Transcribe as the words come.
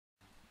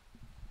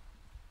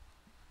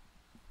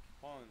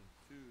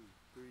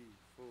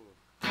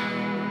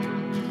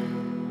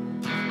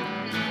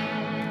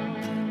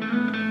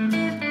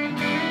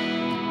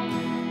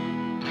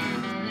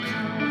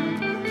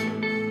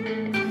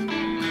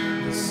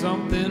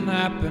Something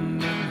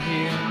happening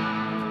here.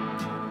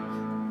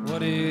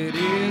 What it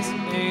is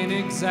ain't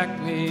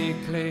exactly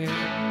clear.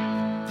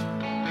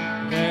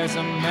 There's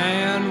a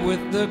man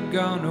with the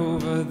gun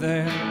over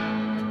there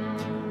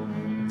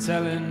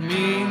telling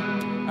me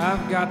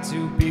I've got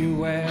to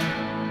beware.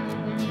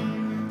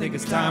 Think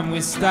it's time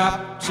we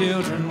stop,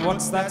 children,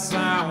 what's that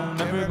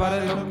sound?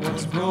 Everybody look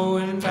what's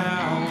going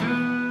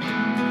down.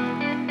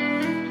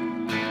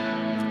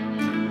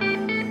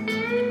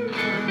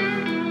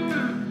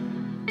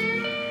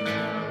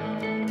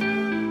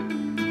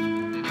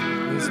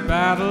 This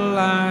battle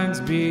line's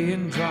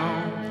being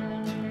drawn.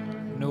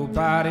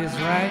 Nobody's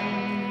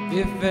right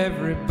if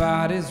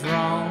everybody's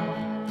wrong.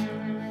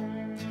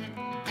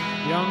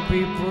 Young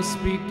people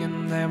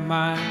speaking their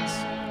minds,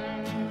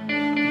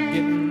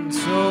 getting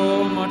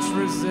so much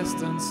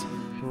resistance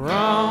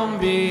from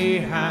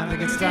behind.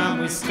 Think it's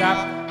time we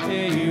stop.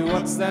 Hey,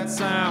 what's that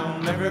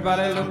sound?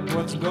 Everybody look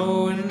what's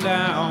going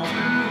down.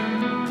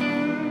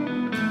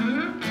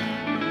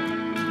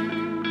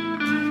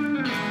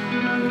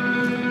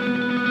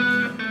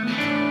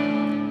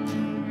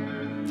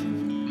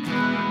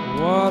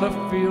 What a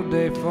field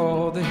day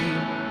for the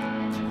heat.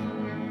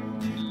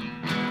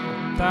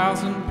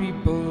 1,000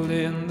 people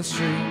in the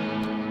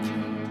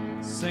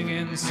street,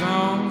 singing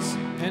songs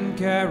and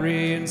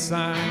carrying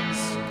signs,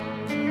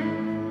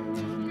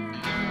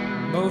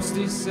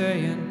 mostly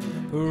saying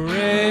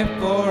hooray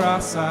for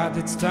our side.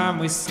 It's time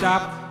we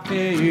stop.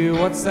 Hey,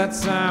 what's that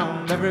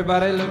sound?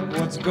 Everybody look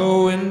what's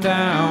going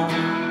down.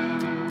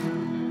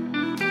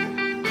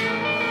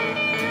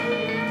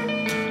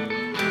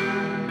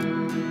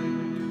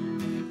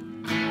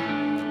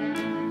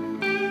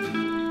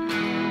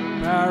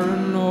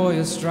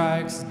 Paranoia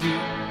strikes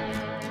deep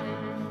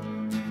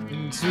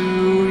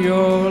into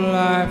your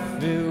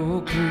life, it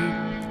will creep.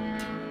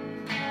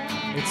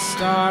 It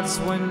starts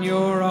when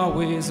you're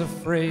always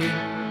afraid.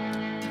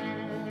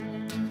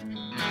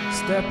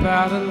 Step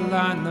out of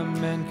line, the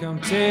men come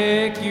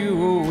take you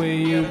away.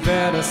 You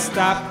better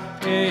stop.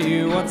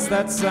 Hey, what's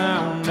that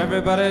sound?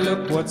 Everybody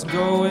look what's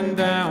going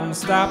down.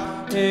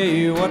 Stop.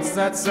 Hey, what's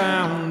that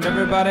sound?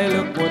 Everybody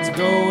look what's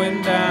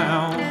going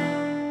down.